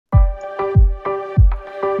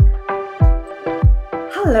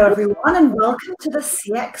Hello everyone and welcome to the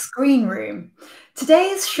CX Green Room.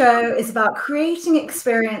 Today's show is about creating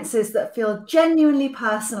experiences that feel genuinely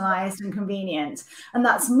personalized and convenient, and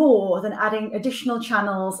that's more than adding additional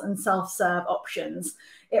channels and self-serve options.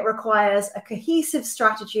 It requires a cohesive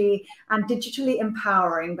strategy and digitally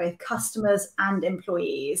empowering both customers and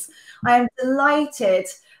employees. I am delighted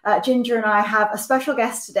Ginger and I have a special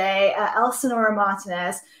guest today, Elcenora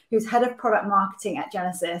Martinez, who's Head of Product Marketing at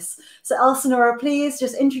Genesys. So Elcenora, please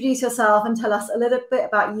just introduce yourself and tell us a little bit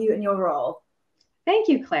about you and your role. Thank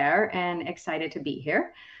you, Claire, and excited to be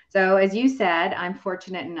here. So as you said, I'm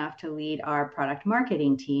fortunate enough to lead our product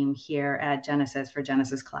marketing team here at Genesys for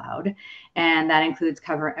Genesys Cloud. And that includes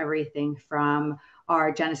cover everything from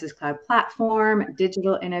our Genesys Cloud platform,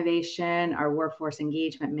 digital innovation, our workforce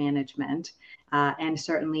engagement management, and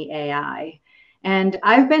certainly AI. And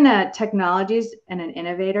I've been a technologist and an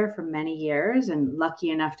innovator for many years and lucky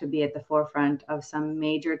enough to be at the forefront of some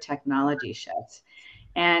major technology shifts.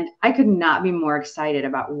 And I could not be more excited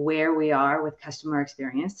about where we are with customer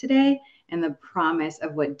experience today and the promise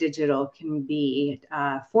of what digital can be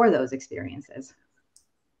for those experiences.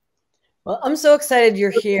 Well, I'm so excited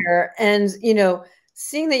you're here. And, you know,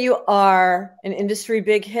 seeing that you are an industry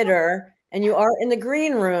big hitter and you are in the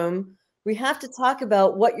green room, we have to talk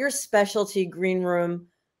about what your specialty green room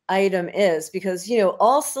item is, because, you know,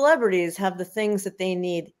 all celebrities have the things that they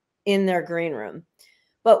need in their green room.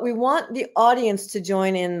 But we want the audience to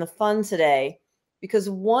join in the fun today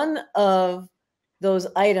because one of those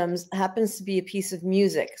items happens to be a piece of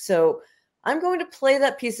music. So I'm going to play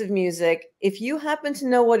that piece of music. If you happen to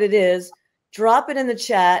know what it is, drop it in the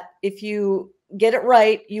chat. If you get it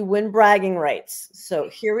right, you win bragging rights. So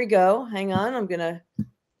here we go. Hang on. I'm going to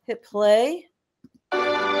hit play.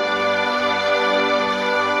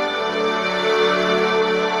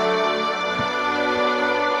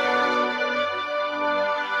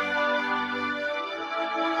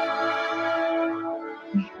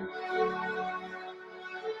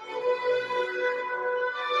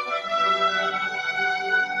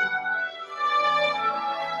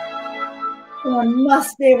 Someone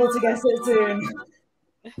must be able to guess it soon.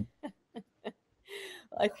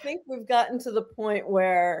 I think we've gotten to the point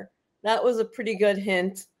where that was a pretty good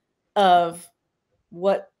hint of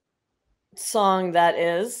what song that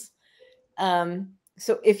is.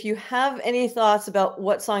 So if you have any thoughts about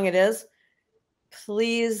what song it is,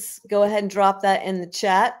 please go ahead and drop that in the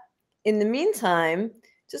chat. In the meantime,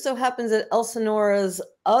 just so happens that Elcenora's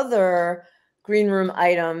other green room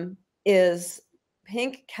item is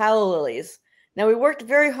pink calla lilies. Now, we worked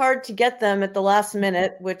very hard to get them at the last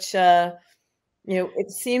minute, which, you know, it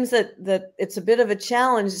seems that it's a bit of a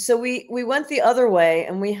challenge. So we went the other way,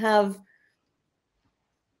 and we have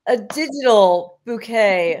a digital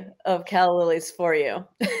bouquet of calla lilies for you.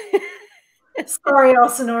 Sorry,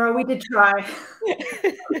 Elcenora, we did try.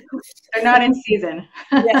 They're not in season.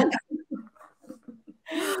 Yeah.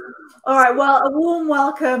 All right, well, a warm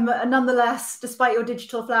welcome nonetheless, despite your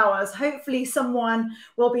digital flowers. Hopefully someone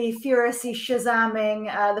will be furiously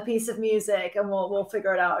shazamming the piece of music and we'll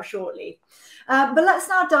figure it out shortly. But let's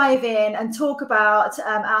now dive in and talk about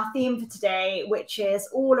our theme for today, which is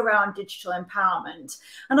all around digital empowerment.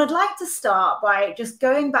 And I'd like to start by just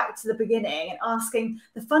going back to the beginning and asking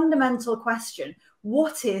the fundamental question: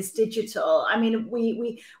 what is digital? I mean,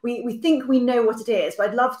 we think we know what it is, but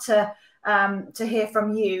I'd love to hear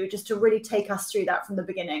from you, just to really take us through that from the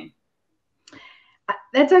beginning.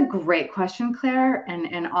 That's a great question, Claire,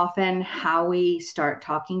 and often how we start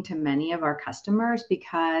talking to many of our customers,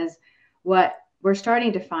 because what we're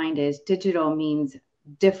starting to find is digital means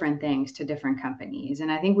different things to different companies.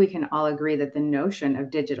 And I think we can all agree that the notion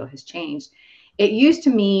of digital has changed. It used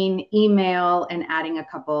to mean email and adding a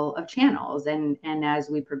couple of channels. And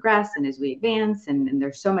as we progress and as we advance and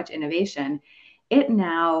there's so much innovation, it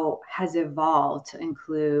now has evolved to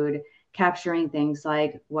include capturing things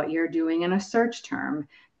like what you're doing in a search term,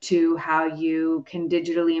 to how you can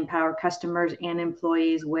digitally empower customers and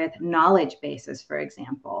employees with knowledge bases, for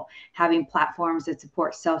example, having platforms that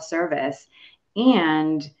support self-service,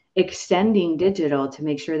 and extending digital to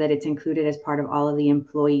make sure that it's included as part of all of the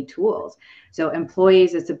employee tools. So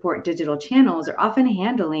employees that support digital channels are often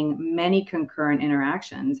handling many concurrent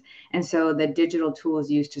interactions. And so the digital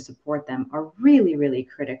tools used to support them are really, really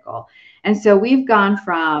critical. And so we've gone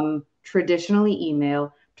from traditionally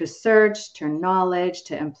email to search, to knowledge,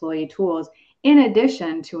 to employee tools, in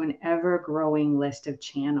addition to an ever-growing list of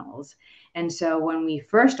channels. And so when we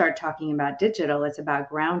first start talking about digital, it's about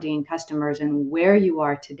grounding customers in where you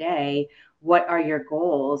are today, what are your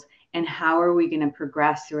goals, and how are we going to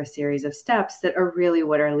progress through a series of steps that are really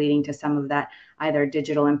what are leading to some of that either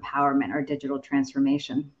digital empowerment or digital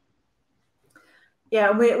transformation.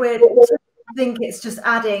 Yeah, we're I think it's just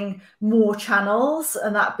adding more channels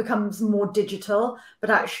and that becomes more digital, but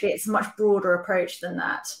actually it's a much broader approach than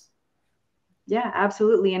that. Yeah,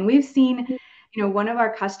 absolutely. And we've seen, one of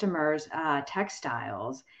our customers,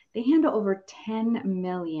 textiles, they handle over 10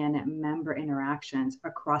 million member interactions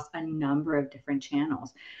across a number of different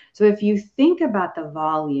channels. So if you think about the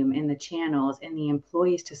volume in the channels and the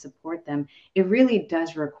employees to support them, it really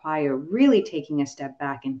does require really taking a step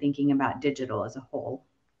back and thinking about digital as a whole.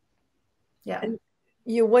 Yeah. And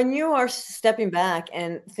when you are stepping back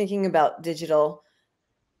and thinking about digital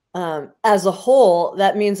as a whole,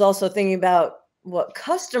 that means also thinking about what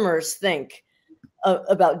customers think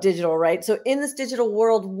about digital, right? So in this digital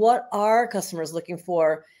world, what are customers looking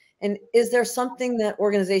for? And is there something that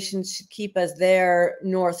organizations should keep as their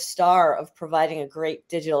North Star of providing a great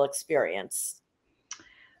digital experience?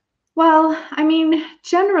 Well, I mean,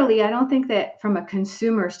 generally, I don't think that from a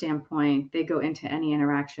consumer standpoint, they go into any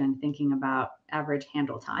interaction thinking about average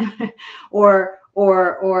handle time or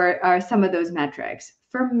some of those metrics.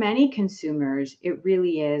 For many consumers, it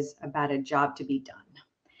really is about a job to be done.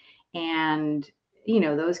 And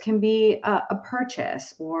those can be a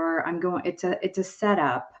purchase, or it's a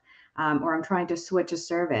setup, or I'm trying to switch a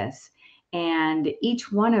service. And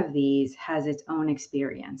each one of these has its own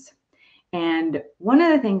experience. And one of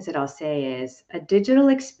the things that I'll say is a digital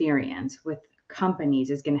experience with companies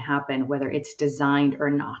is going to happen whether it's designed or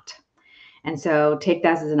not. And so take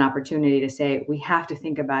that as an opportunity to say, we have to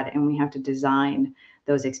think about it and we have to design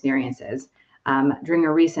those experiences. During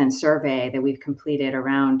a recent survey that we've completed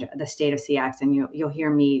around the state of CX, and you'll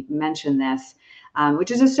hear me mention this,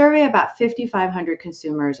 which is a survey about 5,500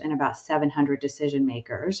 consumers and about 700 decision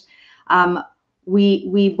makers.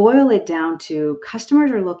 We boil it down to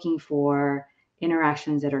customers are looking for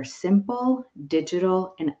interactions that are simple,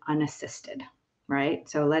 digital, and unassisted, right?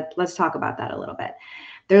 So let's talk about that a little bit.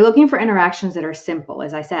 They're looking for interactions that are simple.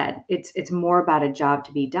 As I said, it's more about a job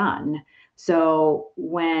to be done. So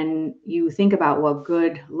when you think about what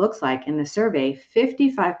good looks like in the survey,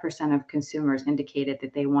 55% of consumers indicated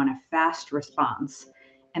that they want a fast response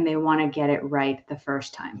and they want to get it right the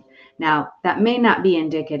first time. Now, that may not be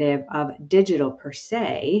indicative of digital per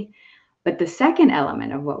se, but the second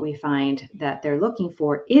element of what we find that they're looking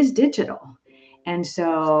for is digital. And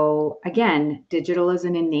so again, digital is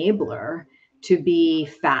an enabler to be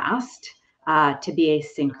fast, to be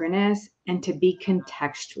asynchronous, and to be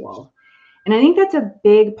contextual. And I think that's a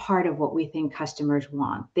big part of what we think customers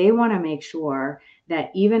want. They want to make sure that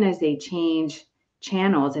even as they change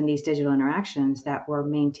channels in these digital interactions, that we're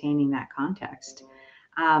maintaining that context.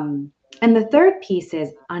 And the third piece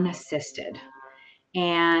is unassisted.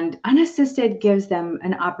 And unassisted gives them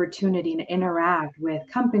an opportunity to interact with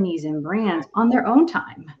companies and brands on their own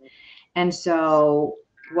time. And so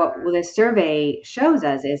what this survey shows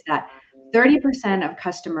us is that 30% of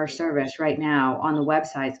customer service right now on the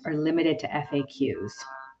websites are limited to FAQs.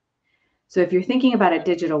 So if you're thinking about a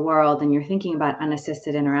digital world and you're thinking about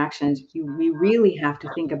unassisted interactions, we really have to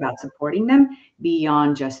think about supporting them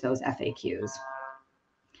beyond just those FAQs.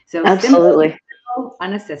 So absolutely, simple,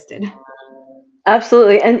 unassisted.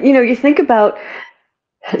 Absolutely. And you think about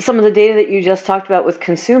some of the data that you just talked about with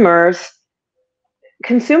consumers.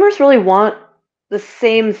 Consumers really want the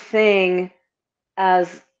same thing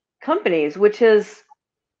as companies, which is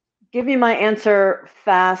give me my answer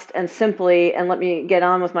fast and simply and let me get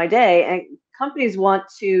on with my day. And companies want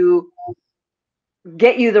to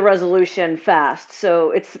get you the resolution fast.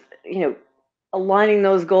 So it's, aligning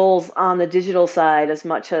those goals on the digital side as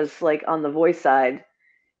much as like on the voice side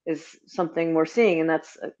is something we're seeing. And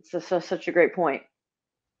that's such a great point.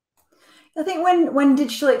 I think when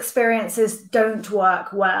digital experiences don't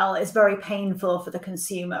work well, it's very painful for the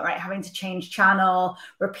consumer, right? Having to change channel,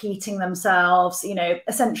 repeating themselves,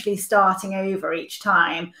 essentially starting over each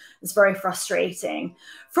time. It's very frustrating.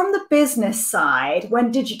 From the business side,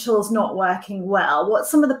 when digital's not working well, what's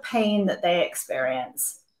some of the pain that they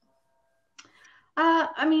experience?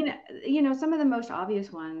 I mean, some of the most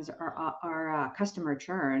obvious ones are customer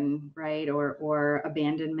churn, right? Or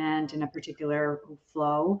abandonment in a particular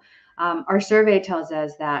flow. Our survey tells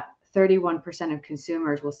us that 31% of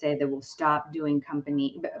consumers will say they will stop doing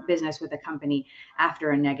business with a company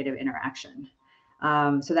after a negative interaction.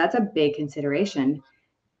 So that's a big consideration.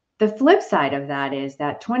 The flip side of that is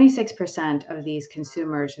that 26% of these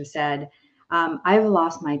consumers have said, I've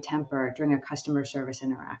lost my temper during a customer service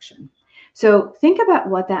interaction. So think about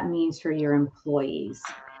what that means for your employees.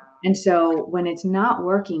 And so when it's not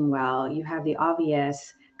working well, you have the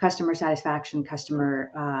obvious customer satisfaction,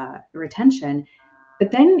 customer retention,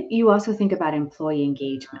 but then you also think about employee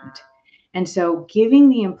engagement. And so giving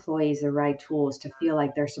the employees the right tools to feel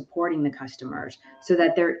like they're supporting the customers so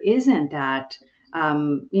that there isn't that,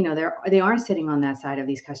 they aren't sitting on that side of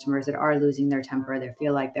these customers that are losing their temper, they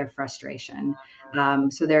feel like their frustration.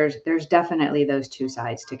 So there's definitely those two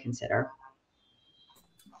sides to consider.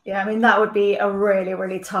 Yeah, I mean, that would be a really,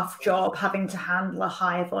 really tough job, having to handle a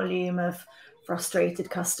high volume of frustrated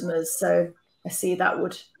customers. So I see that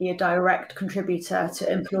would be a direct contributor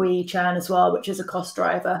to employee churn as well, which is a cost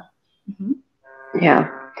driver. Mm-hmm. Yeah.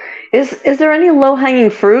 Is there any low-hanging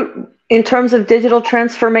fruit in terms of digital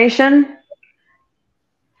transformation?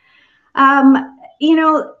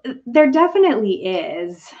 There definitely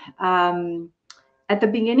is. At the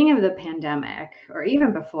beginning of the pandemic, or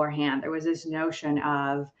even beforehand, there was this notion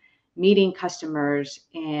of meeting customers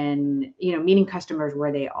meeting customers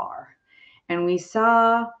where they are. And we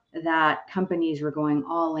saw that companies were going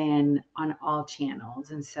all in on all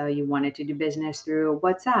channels. And so you wanted to do business through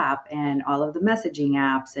WhatsApp and all of the messaging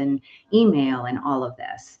apps and email and all of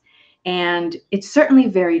this. And it's certainly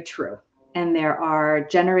very true. And there are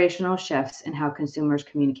generational shifts in how consumers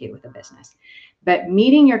communicate with a business. But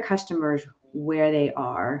meeting your customers where they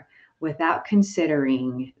are without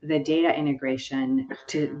considering the data integration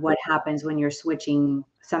to what happens when you're switching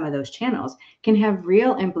some of those channels can have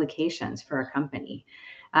real implications for a company.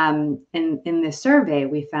 In this survey,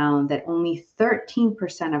 we found that only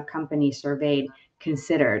 13% of companies surveyed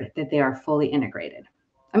considered that they are fully integrated.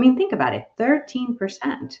 I mean, think about it,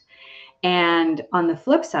 13%. And on the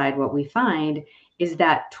flip side, what we find is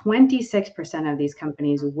that 26% of these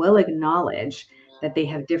companies will acknowledge that they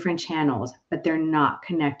have different channels, but they're not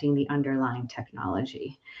connecting the underlying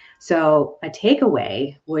technology. So a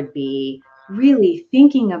takeaway would be really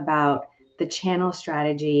thinking about the channel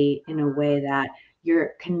strategy in a way that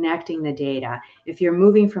you're connecting the data. If you're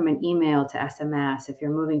moving from an email to SMS, if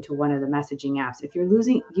you're moving to one of the messaging apps, if you're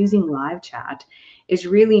using live chat, is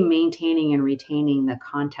really maintaining and retaining the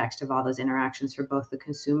context of all those interactions for both the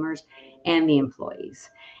consumers and the employees.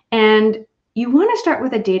 And you want to start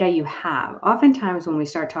with the data you have. Oftentimes when we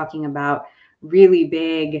start talking about really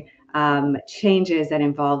big changes that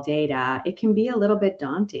involve data, it can be a little bit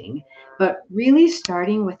daunting, but really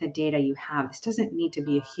starting with the data you have. This doesn't need to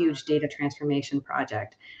be a huge data transformation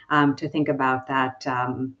project to think about that,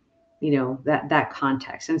 that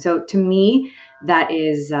context. And so to me, that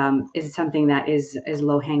is something that is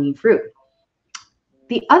low-hanging fruit.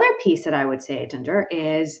 The other piece that I would say, Ginger,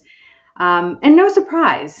 is, and no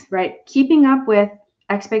surprise, right? Keeping up with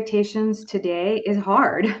expectations today is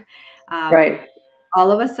hard. Right. All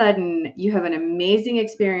of a sudden, you have an amazing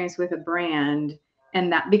experience with a brand, and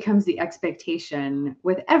that becomes the expectation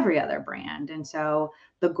with every other brand. And so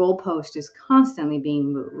the goalpost is constantly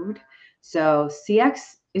being moved. So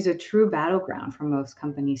CX is a true battleground for most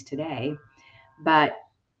companies today. But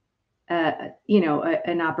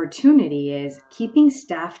an opportunity is keeping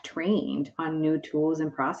staff trained on new tools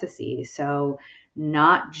and processes. So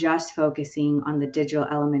not just focusing on the digital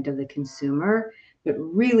element of the consumer, but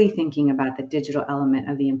really thinking about the digital element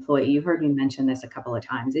of the employee. You heard me mention this a couple of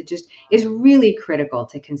times. It just is really critical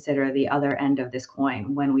to consider the other end of this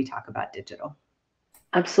coin when we talk about digital.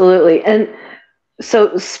 Absolutely. And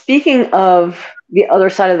so speaking of the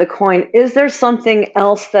other side of the coin, is there something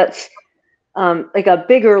else that's like a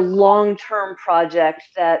bigger long-term project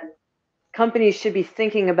that companies should be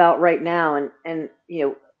thinking about right now, and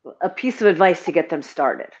a piece of advice to get them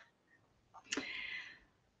started?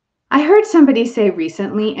 I heard somebody say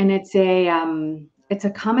recently, and it's a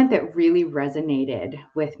comment that really resonated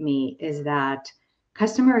with me, is that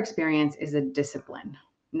customer experience is a discipline,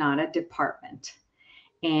 not a department.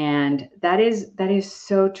 And that is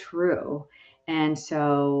so true. And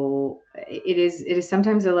so it is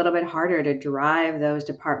sometimes a little bit harder to drive those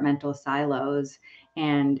departmental silos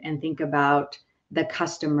and think about the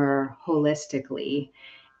customer holistically.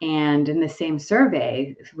 And in the same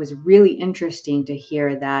survey, it was really interesting to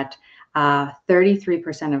hear that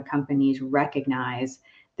 33% of companies recognize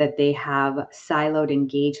that they have siloed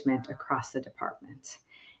engagement across the departments.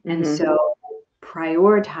 And so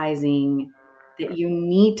prioritizing that you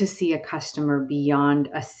need to see a customer beyond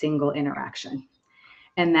a single interaction.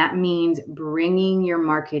 And that means bringing your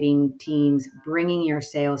marketing teams, bringing your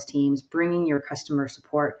sales teams, bringing your customer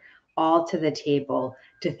support all to the table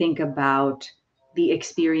to think about the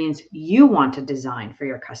experience you want to design for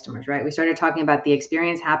your customers, right? We started talking about the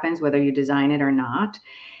experience happens whether you design it or not.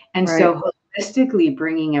 And so holistically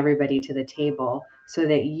bringing everybody to the table so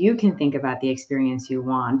that you can think about the experience you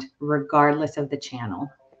want, regardless of the channel.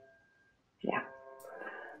 Yeah.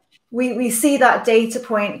 We see that data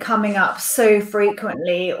point coming up so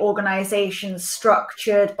frequently, organizations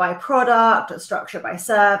structured by product or structured by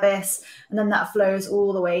service, and then that flows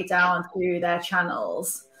all the way down through their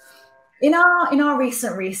channels. In our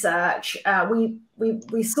recent research,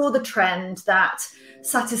 we saw the trend that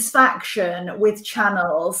satisfaction with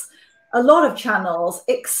channels, a lot of channels,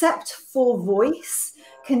 except for voice,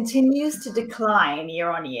 continues to decline year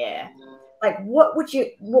on year. Like, what would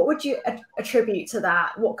you attribute to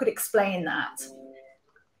that? What could explain that?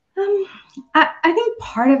 I think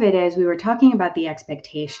part of it is we were talking about the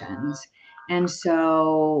expectations. And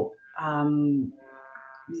so, our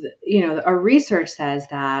research says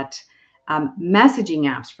that messaging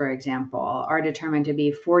apps, for example, are determined to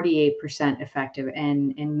be 48% effective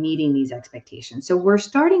in meeting these expectations. So we're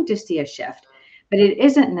starting to see a shift, but it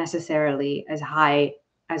isn't necessarily as high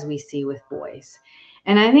as we see with voice.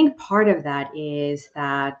 And I think part of that is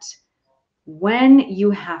that when you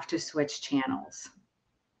have to switch channels,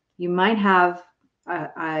 you might have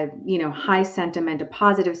a high sentiment, a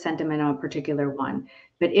positive sentiment on a particular one.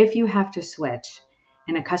 But if you have to switch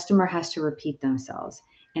and a customer has to repeat themselves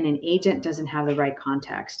and an agent doesn't have the right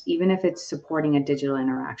context, even if it's supporting a digital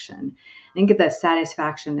interaction, I think that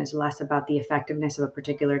satisfaction is less about the effectiveness of a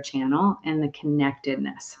particular channel and the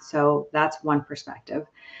connectedness. So that's one perspective.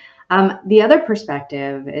 The other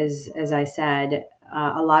perspective is, as I said,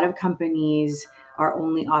 a lot of companies are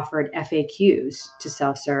only offered FAQs to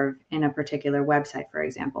self-serve in a particular website, for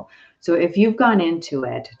example. So if you've gone into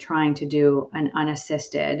it trying to do an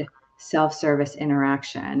unassisted self-service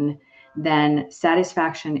interaction, then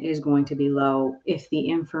satisfaction is going to be low if the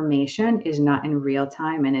information is not in real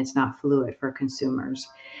time and it's not fluid for consumers.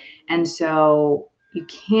 And so you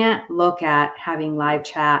can't look at having live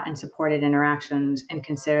chat and supported interactions and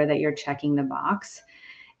consider that you're checking the box.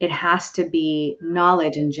 It has to be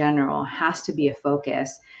knowledge in general, has to be a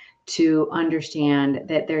focus to understand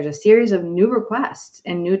that there's a series of new requests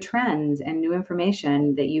and new trends and new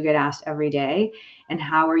information that you get asked every day. And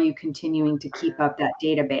how are you continuing to keep up that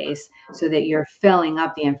database so that you're filling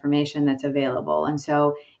up the information that's available? And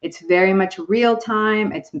so it's very much real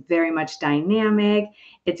time. It's very much dynamic.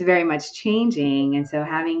 It's very much changing. And so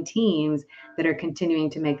having teams that are continuing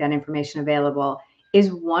to make that information available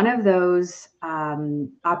is one of those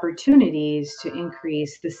opportunities to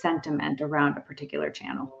increase the sentiment around a particular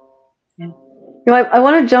channel. I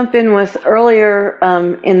want to jump in with earlier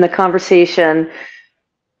in the conversation,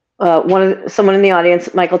 someone in the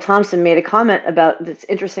audience, Michael Thompson, made a comment about it's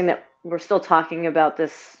interesting that we're still talking about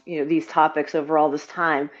this, these topics over all this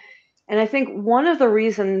time. And I think one of the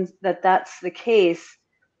reasons that that's the case,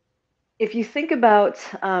 if you think about,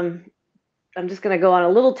 I'm just going to go on a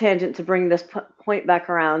little tangent to bring this point back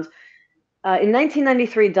around. In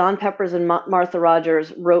 1993, Don Peppers and Martha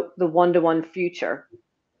Rogers wrote The One-to-One Future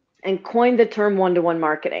and coined the term one-to-one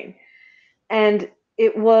marketing. And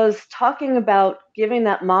it was talking about giving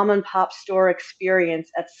that mom and pop store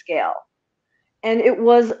experience at scale. And it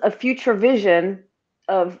was a future vision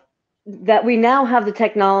of that we now have the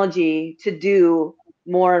technology to do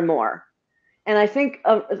more and more. And I think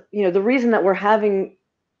the reason that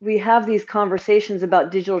we have these conversations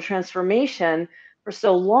about digital transformation for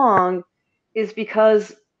so long is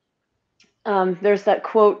because there's that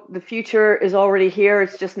quote, the future is already here,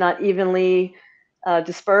 it's just not evenly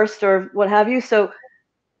dispersed or what have you. So,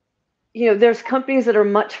 there's companies that are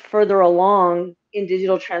much further along in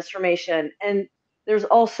digital transformation. And there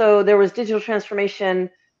was digital transformation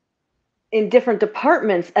in different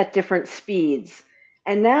departments at different speeds.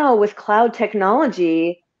 And now with cloud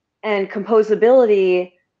technology and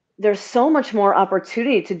composability, there's so much more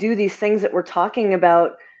opportunity to do these things that we're talking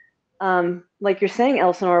about. Like you're saying,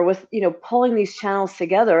 Elcenora, with pulling these channels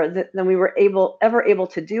together than we were ever able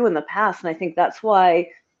to do in the past. And I think that's why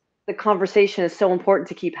the conversation is so important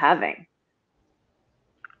to keep having.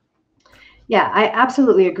 Yeah, I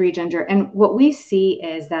absolutely agree, Ginger. And what we see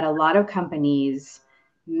is that a lot of companies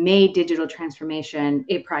made digital transformation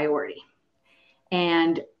a priority.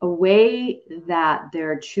 And a way that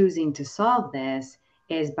they're choosing to solve this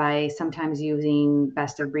is by sometimes using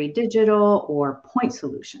best of breed digital or point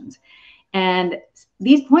solutions. And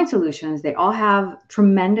these point solutions, they all have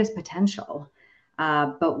tremendous potential.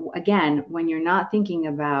 But again, when you're not thinking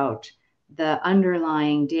about the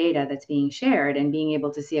underlying data that's being shared and being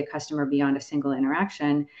able to see a customer beyond a single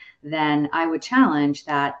interaction, then I would challenge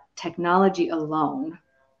that technology alone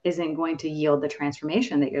isn't going to yield the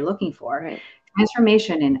transformation that you're looking for. Right.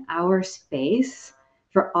 Transformation in our space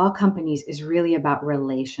for all companies is really about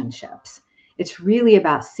relationships. It's really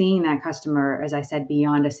about seeing that customer, as I said,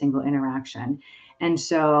 beyond a single interaction. And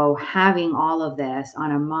so having all of this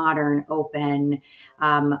on a modern, open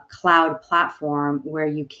cloud platform where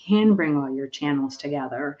you can bring all your channels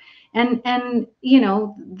together. And you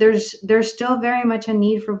know, there's still very much a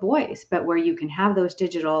need for voice, but where you can have those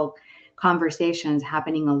digital conversations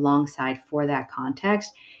happening alongside for that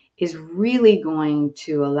context is really going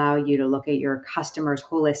to allow you to look at your customers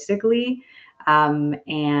holistically,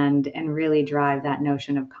 and really drive that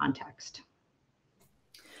notion of context.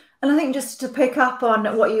 And I think just to pick up on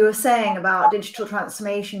what you were saying about digital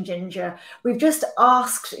transformation, Ginger, we've just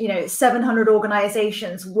asked, 700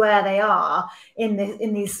 organizations where they are in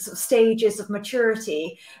these sort of stages of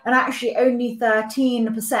maturity, and actually only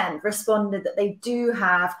 13% responded that they do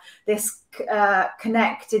have this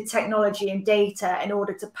connected technology and data in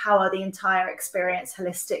order to power the entire experience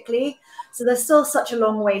holistically. So there's still such a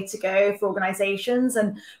long way to go for organizations,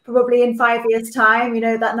 and probably in 5 years' time,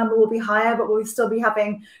 that number will be higher, but we'll still be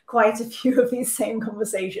having quite a few of these same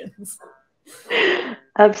conversations.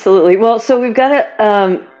 Absolutely. Well, so we've got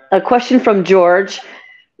a question from George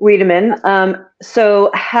Wiedemann.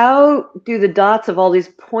 So how do the dots of all these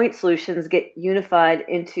point solutions get unified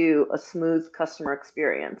into a smooth customer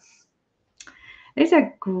experience? It's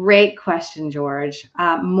a great question, George.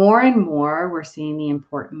 More and more, we're seeing the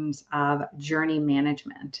importance of journey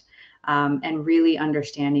management and really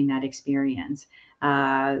understanding that experience.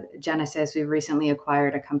 Genesys, we've recently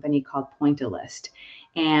acquired a company called Pointillist,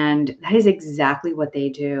 and that is exactly what they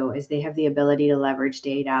do. Is they have the ability to leverage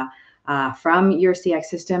data from your CX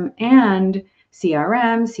system and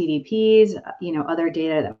CRM, CDPs, other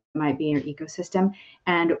data that might be in your ecosystem.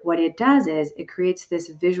 And what it does is it creates this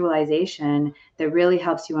visualization that really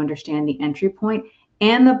helps you understand the entry point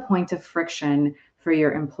and the points of friction for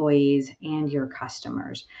your employees and your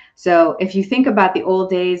customers. So if you think about the old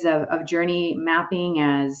days of journey mapping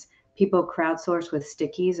as people crowdsource with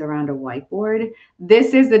stickies around a whiteboard,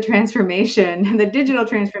 this is the transformation, the digital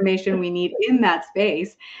transformation we need in that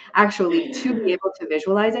space, actually, to be able to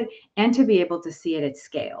visualize it and to be able to see it at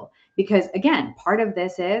scale. Because again, part of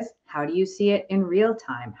this is, how do you see it in real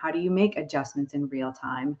time? How do you make adjustments in real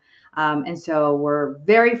time? And so we're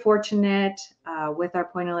very fortunate with our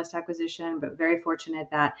Pointillist acquisition, but very fortunate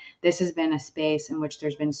that this has been a space in which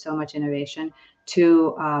there's been so much innovation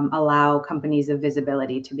to allow companies of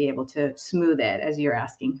visibility to be able to smooth it, as you're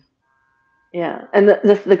asking. Yeah, and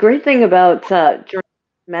the great thing about journey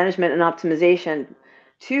management and optimization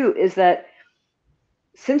too is that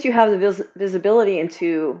since you have the visibility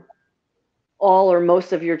into all or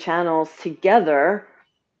most of your channels together,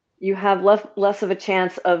 you have less of a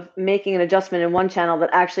chance of making an adjustment in one channel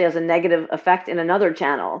that actually has a negative effect in another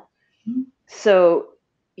channel. Mm-hmm. So,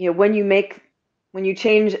 when you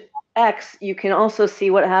change X, you can also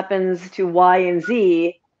see what happens to Y and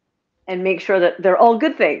Z and make sure that they're all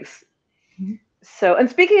good things. Mm-hmm. So, and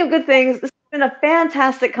speaking of good things, this has been a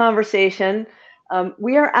fantastic conversation.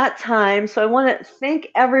 We are at time, so I want to thank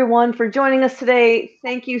everyone for joining us today.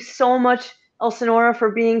 Thank you so much, Elcenora,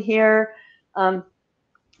 for being here.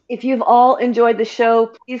 If you've all enjoyed the show,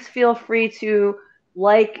 please feel free to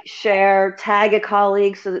like, share, tag a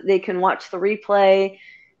colleague so that they can watch the replay.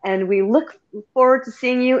 And we look forward to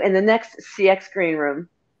seeing you in the next CX Green Room.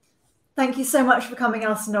 Thank you so much for coming,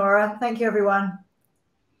 Elcenora. Thank you, everyone.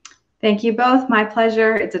 Thank you both. My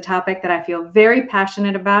pleasure. It's a topic that I feel very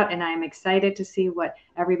passionate about, and I'm excited to see what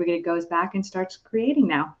everybody goes back and starts creating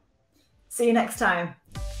now. See you next time.